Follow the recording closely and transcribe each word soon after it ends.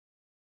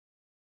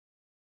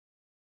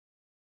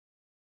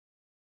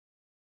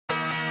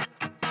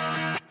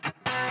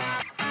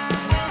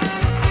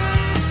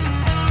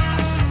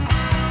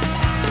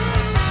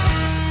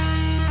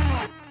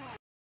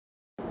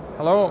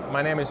Hello,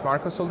 my name is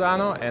Marco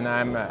Soldano and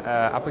I'm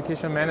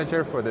Application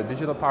Manager for the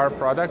Digital Power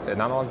Products and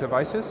Analog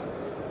Devices.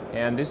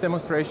 And this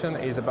demonstration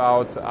is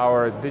about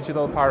our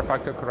digital power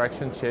factor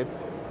correction chip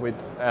with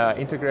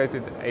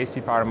integrated AC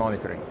power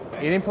monitoring.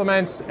 It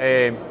implements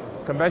a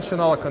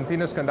conventional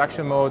continuous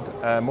conduction mode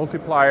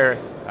multiplier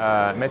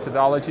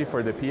methodology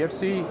for the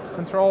PFC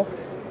control.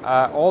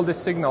 All the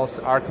signals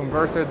are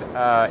converted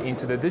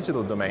into the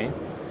digital domain,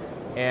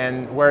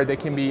 and where they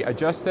can be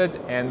adjusted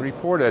and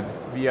reported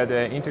via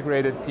the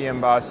integrated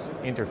PM bus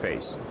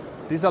interface.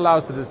 This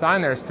allows the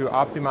designers to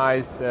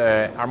optimize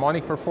the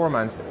harmonic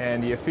performance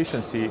and the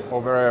efficiency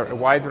over a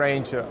wide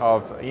range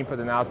of input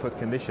and output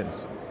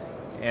conditions,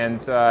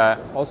 and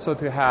also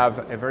to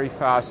have a very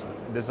fast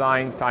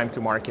design time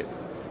to market.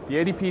 The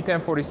ADP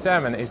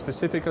 1047 is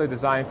specifically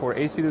designed for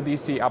AC to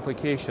DC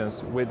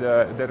applications with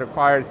the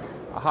required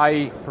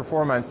high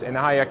performance and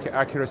high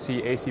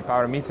accuracy AC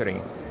power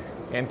metering,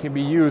 and can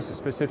be used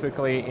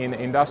specifically in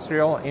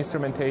industrial,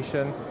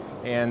 instrumentation,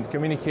 and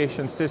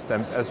communication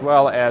systems, as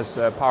well as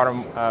power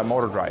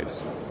motor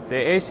drives. The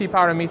AC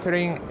power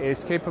metering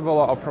is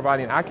capable of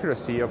providing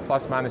accuracy of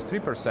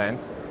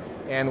 ±3%,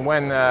 and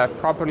when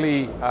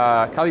properly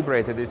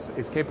calibrated,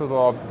 is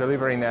capable of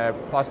delivering a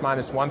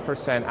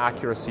 ±1%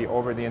 accuracy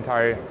over the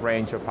entire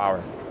range of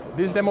power.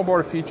 This demo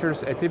board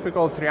features a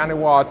typical 300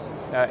 watts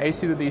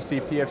AC to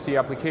DC PFC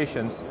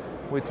applications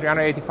with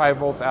 385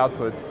 volts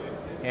output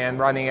and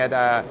running at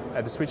a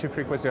switching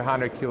frequency of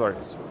 100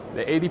 kHz.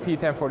 The ADP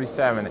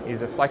 1047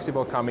 is a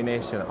flexible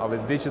combination of a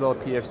digital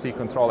PFC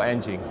control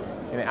engine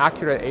and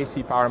accurate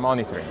AC power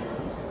monitoring,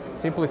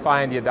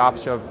 simplifying the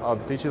adoption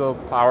of digital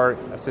power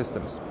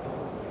systems.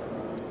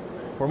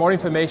 For more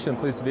information,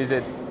 please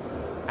visit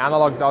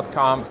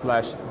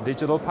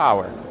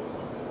analog.com/digitalpower.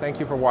 Thank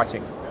you for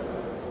watching.